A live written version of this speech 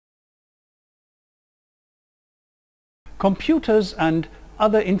Computers and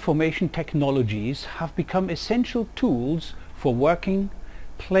other information technologies have become essential tools for working,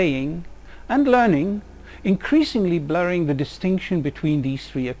 playing and learning, increasingly blurring the distinction between these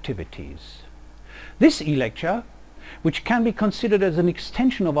three activities. This e-lecture, which can be considered as an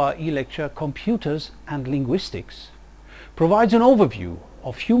extension of our e-lecture Computers and Linguistics, provides an overview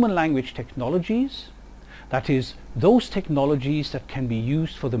of human language technologies, that is, those technologies that can be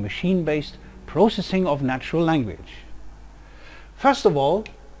used for the machine-based processing of natural language. First of all,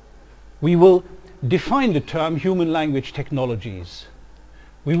 we will define the term human language technologies.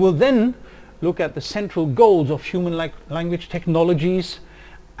 We will then look at the central goals of human language technologies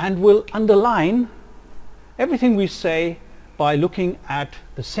and will underline everything we say by looking at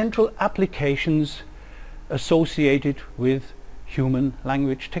the central applications associated with human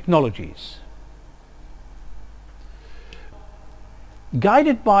language technologies.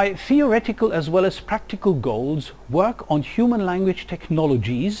 Guided by theoretical as well as practical goals, work on human language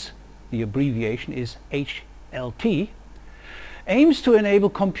technologies, the abbreviation is HLT, aims to enable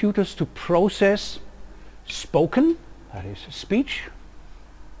computers to process spoken, that is speech,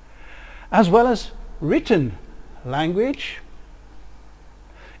 as well as written language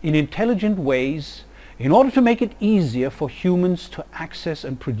in intelligent ways in order to make it easier for humans to access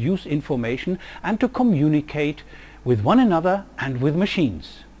and produce information and to communicate with one another and with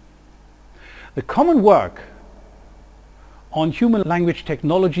machines. The common work on human language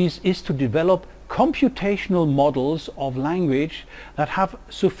technologies is to develop computational models of language that have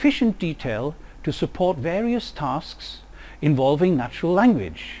sufficient detail to support various tasks involving natural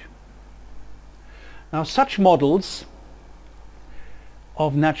language. Now, such models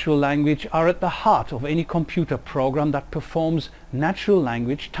of natural language are at the heart of any computer program that performs natural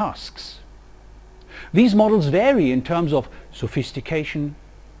language tasks. These models vary in terms of sophistication,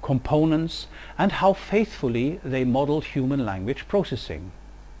 components, and how faithfully they model human language processing.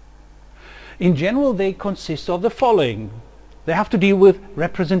 In general, they consist of the following. They have to deal with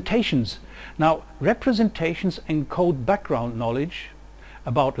representations. Now, representations encode background knowledge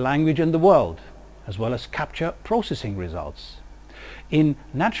about language and the world, as well as capture processing results. In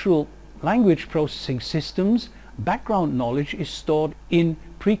natural language processing systems, background knowledge is stored in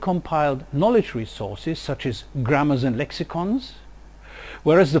precompiled knowledge resources such as grammars and lexicons,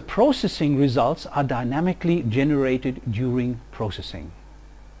 whereas the processing results are dynamically generated during processing.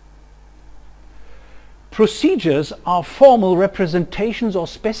 Procedures are formal representations or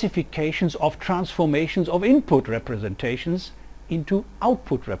specifications of transformations of input representations into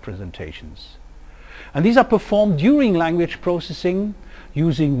output representations. And these are performed during language processing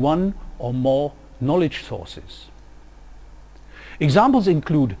using one or more knowledge sources. Examples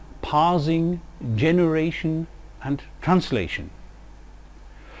include parsing, generation, and translation.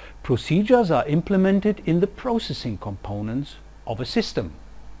 Procedures are implemented in the processing components of a system.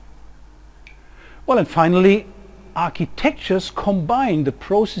 Well, and finally, architectures combine the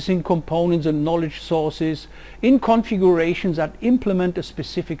processing components and knowledge sources in configurations that implement a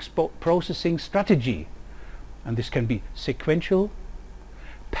specific processing strategy. And this can be sequential,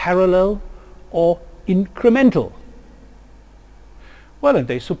 parallel, or incremental. Well, and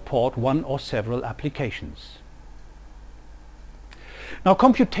they support one or several applications. Now,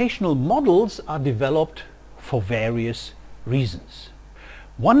 computational models are developed for various reasons.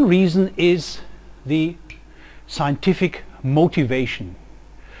 One reason is the scientific motivation.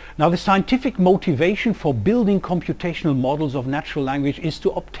 Now, the scientific motivation for building computational models of natural language is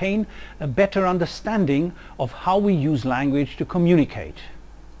to obtain a better understanding of how we use language to communicate.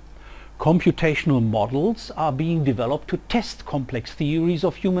 Computational models are being developed to test complex theories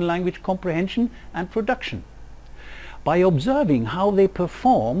of human language comprehension and production. By observing how they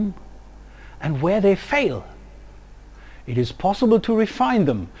perform and where they fail, it is possible to refine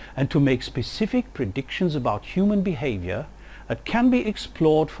them and to make specific predictions about human behavior that can be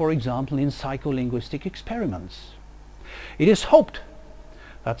explored, for example, in psycholinguistic experiments. It is hoped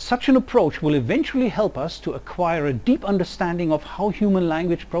that such an approach will eventually help us to acquire a deep understanding of how human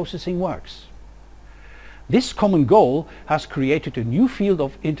language processing works. This common goal has created a new field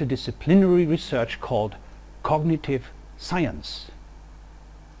of interdisciplinary research called cognitive science.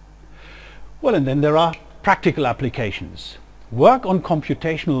 Well, and then there are practical applications. Work on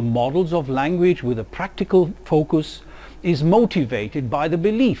computational models of language with a practical focus is motivated by the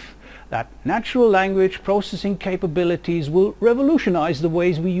belief that natural language processing capabilities will revolutionize the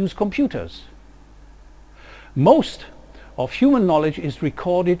ways we use computers. Most of human knowledge is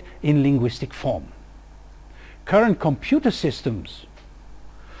recorded in linguistic form. Current computer systems,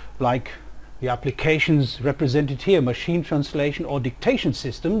 like the applications represented here, machine translation or dictation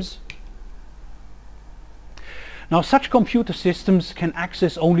systems, Now, such computer systems can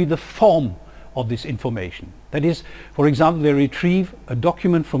access only the form of this information. That is, for example, they retrieve a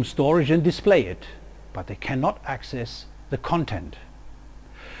document from storage and display it, but they cannot access the content.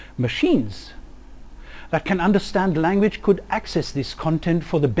 Machines that can understand language could access this content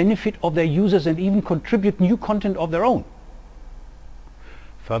for the benefit of their users and even contribute new content of their own.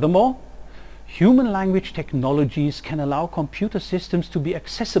 Furthermore, human language technologies can allow computer systems to be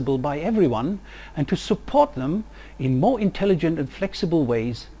accessible by everyone and to support them in more intelligent and flexible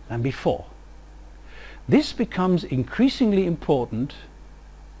ways than before. This becomes increasingly important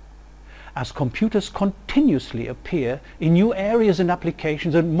as computers continuously appear in new areas and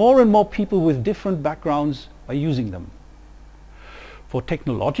applications, and more people with different backgrounds are using them. For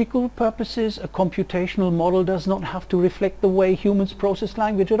technological purposes, a computational model does not have to reflect the way humans process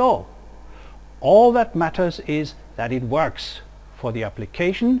language at all. All that matters is that it works for the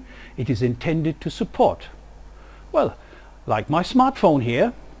application it is intended to support. Well, like my smartphone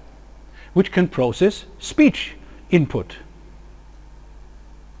here, which can process speech input.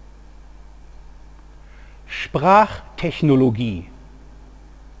 Sprachtechnologie.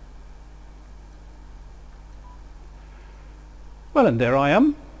 Well, and there I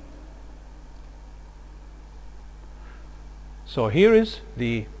am. So here is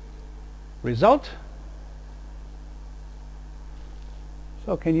the result.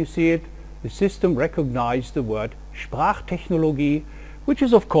 So can you see it? The system recognized the word Sprachtechnologie, which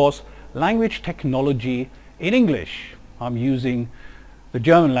is of course language technology in English. I'm using the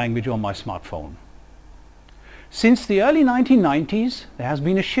German language on my smartphone. Since the early 1990s, there has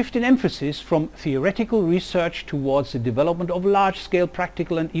been a shift in emphasis from theoretical research towards the development of large-scale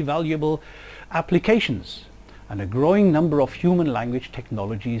practical and evaluable applications, and a growing number of human language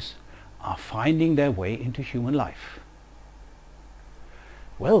technologies are finding their way into human life.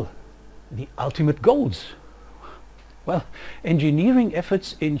 Well, the ultimate goals. Well, engineering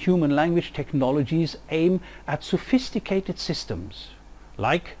efforts in human language technologies aim at sophisticated systems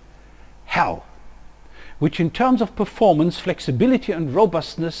like HAL, which in terms of performance, flexibility and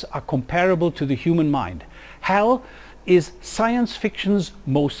robustness are comparable to the human mind. HAL is science fiction's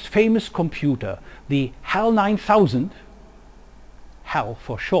most famous computer, the HAL 9000, HAL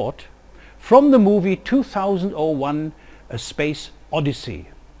for short, from the movie 2001, A Space Odyssey.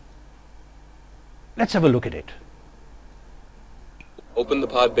 Let's have a look at it. Open the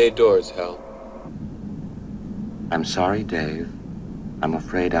pod bay doors, Hal. I'm sorry, Dave. I'm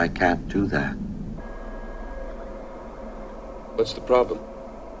afraid I can't do that. What's the problem?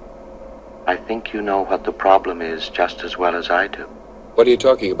 I think you know what the problem is just as well as I do. What are you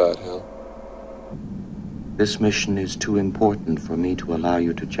talking about, Hal? This mission is too important for me to allow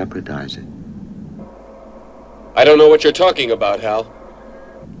you to jeopardize it. I don't know what you're talking about, Hal.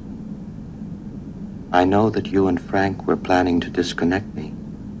 I know that you and Frank were planning to disconnect me,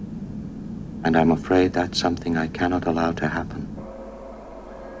 and I'm afraid that's something I cannot allow to happen.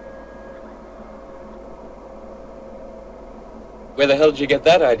 Where the hell did you get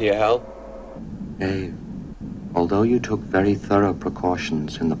that idea, Hal? Dave, although you took very thorough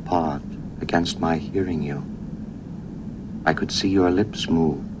precautions in the pod against my hearing you, I could see your lips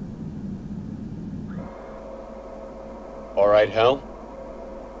move. All right, Hal.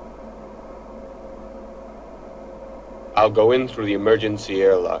 I'll go in through the emergency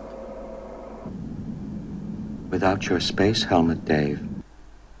airlock. Without your space helmet, Dave.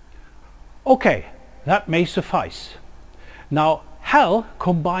 Okay, that may suffice. Now, HAL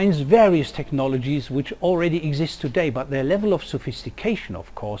combines various technologies which already exist today, but their level of sophistication,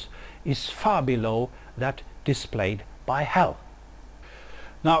 of course, is far below that displayed by HAL.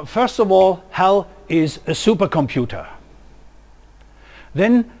 Now, first of all, HAL is a supercomputer.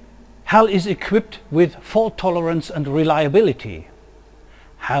 Then, HAL is equipped with fault tolerance and reliability.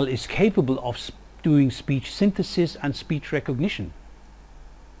 HAL is capable of doing speech synthesis and speech recognition.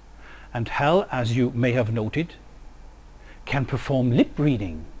 And HAL, as you may have noted, can perform lip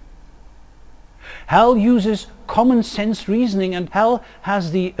reading. HAL uses common sense reasoning, and HAL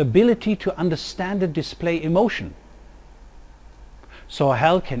has the ability to understand and display emotion. So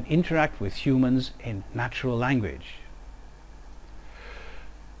HAL can interact with humans in natural language.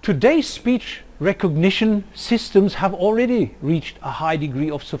 Today's speech recognition systems have already reached a high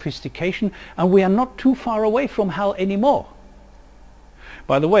degree of sophistication, and we are not too far away from HAL anymore.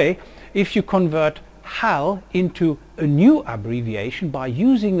 By the way, if you convert HAL into a new abbreviation by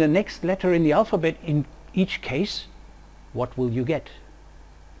using the next letter in the alphabet in each case, what will you get?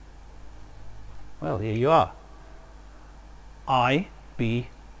 Well, here you are.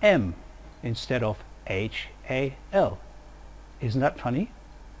 IBM instead of HAL. Isn't that funny?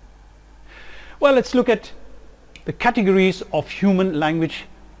 Well, let's look at the categories of human language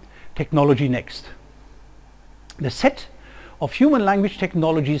technology next. The set of human language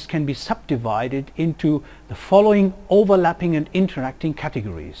technologies can be subdivided into the following overlapping and interacting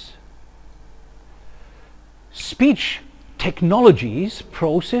categories. Speech technologies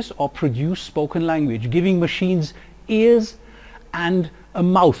process or produce spoken language, giving machines ears and a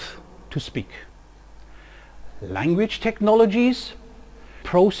mouth to speak. Language technologies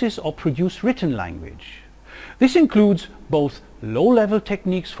process or produce written language. This includes both low-level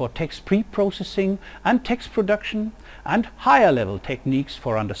techniques for text pre-processing and text production, and higher-level techniques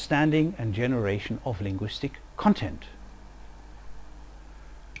for understanding and generation of linguistic content.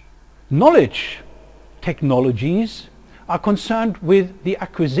 Knowledge technologies are concerned with the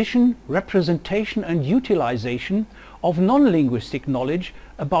acquisition, representation and utilization of non-linguistic knowledge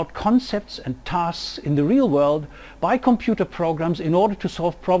about concepts and tasks in the real world by computer programs in order to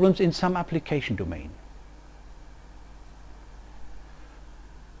solve problems in some application domain.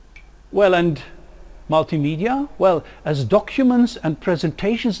 Well, and multimedia? Well, as documents and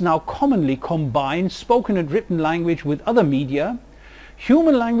presentations now commonly combine spoken and written language with other media,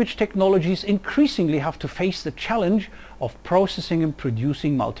 human language technologies increasingly have to face the challenge of processing and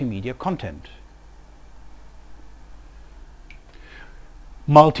producing multimedia content.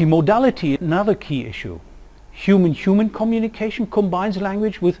 Multimodality, another key issue. Human-human communication combines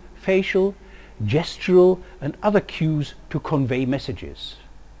language with facial, gestural and other cues to convey messages.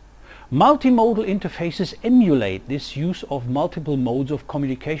 Multimodal interfaces emulate this use of multiple modes of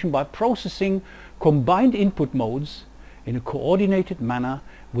communication by processing combined input modes in a coordinated manner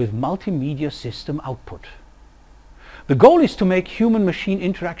with multimedia system output. The goal is to make human-machine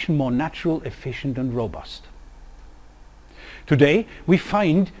interaction more natural, efficient and robust. Today we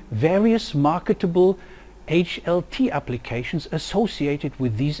find various marketable HLT applications associated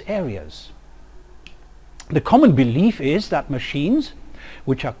with these areas. The common belief is that machines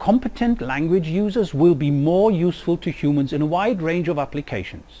which are competent language users will be more useful to humans in a wide range of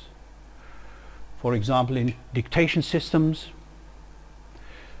applications. For example, in dictation systems,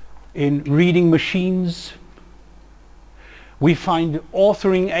 in reading machines, we find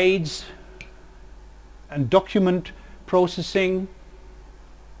authoring aids and document processing.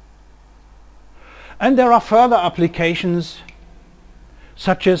 And there are further applications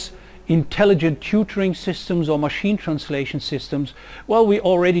such as intelligent tutoring systems or machine translation systems. Well, we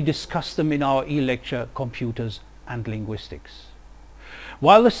already discussed them in our e-lecture Computers and Linguistics.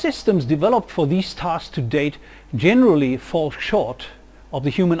 While the systems developed for these tasks to date generally fall short of the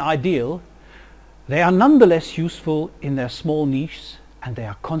human ideal, they are nonetheless useful in their small niches and they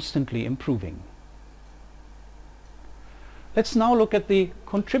are constantly improving. Let's now look at the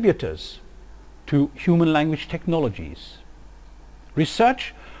contributors to human language technologies.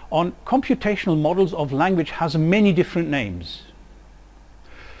 Research on computational models of language has many different names.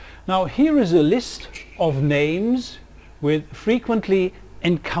 Now here is a list of names with frequently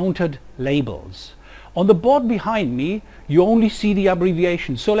encountered labels. On the board behind me you only see the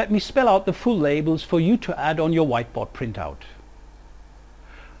abbreviation, so let me spell out the full labels for you to add on your whiteboard printout.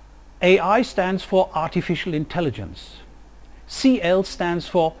 AI stands for artificial intelligence. CL stands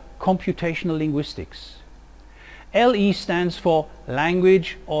for computational linguistics. LE stands for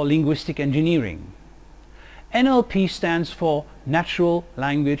language or linguistic engineering. NLP stands for natural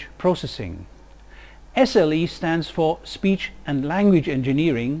language processing. SLE stands for speech and language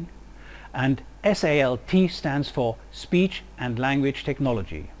engineering, and SALT stands for speech and language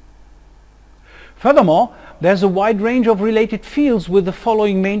technology. Furthermore, there's a wide range of related fields with the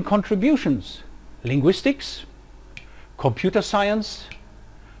following main contributions: linguistics, computer science,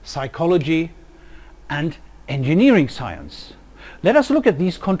 psychology and engineering science. Let us look at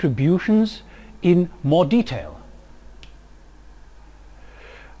these contributions in more detail.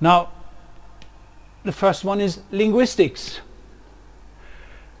 Now, the first one is linguistics.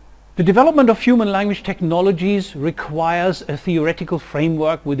 The development of human language technologies requires a theoretical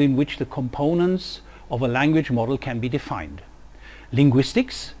framework within which the components of a language model can be defined.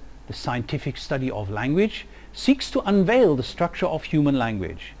 Linguistics, the scientific study of language, seeks to unveil the structure of human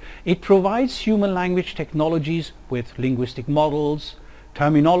language. It provides human language technologies with linguistic models,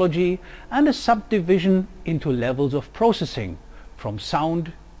 terminology and a subdivision into levels of processing from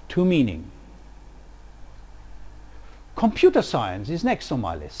sound to meaning. Computer science is next on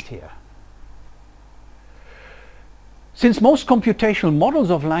my list here. Since most computational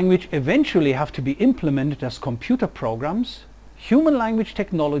models of language eventually have to be implemented as computer programs, human language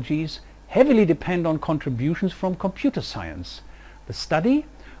technologies heavily depend on contributions from computer science, the study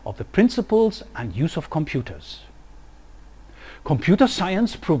of the principles and use of computers. Computer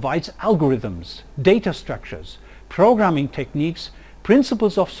science provides algorithms, data structures, programming techniques,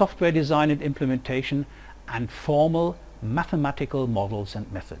 principles of software design and implementation, and formal mathematical models and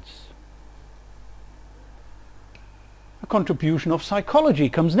methods. A contribution of psychology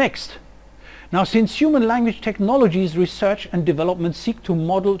comes next. Now, since human language technologies research and development seek to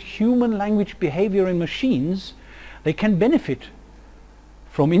model human language behavior in machines, they can benefit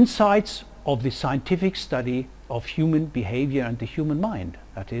from insights of the scientific study of human behavior and the human mind,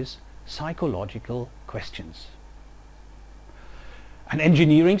 that is, psychological questions. And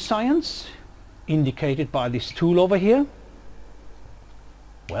engineering science, indicated by this tool over here,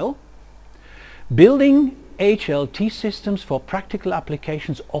 well, building HLT systems for practical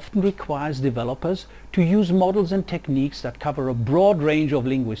applications often requires developers to use models and techniques that cover a broad range of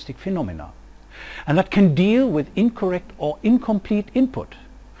linguistic phenomena and that can deal with incorrect or incomplete input.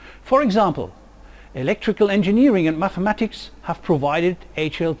 For example, electrical engineering and mathematics have provided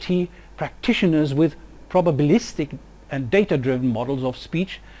HLT practitioners with probabilistic and data-driven models of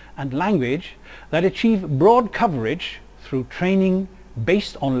speech and language that achieve broad coverage through training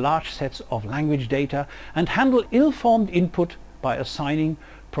based on large sets of language data and handle ill-formed input by assigning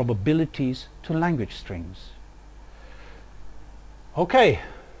probabilities to language strings. Okay.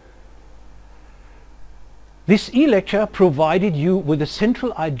 This e-lecture provided you with the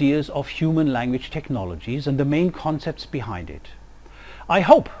central ideas of human language technologies and the main concepts behind it. I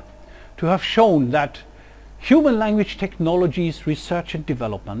hope to have shown that human language technologies research and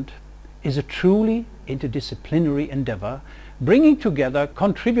development is a truly interdisciplinary endeavor, bringing together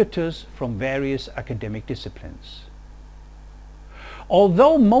contributors from various academic disciplines.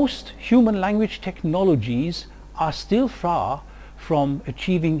 Although most human language technologies are still far from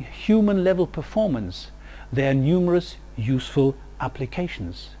achieving human-level performance, there are numerous useful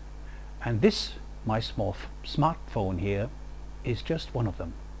applications. And this, my small smartphone here, is just one of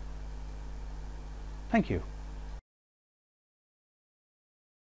them. Thank you.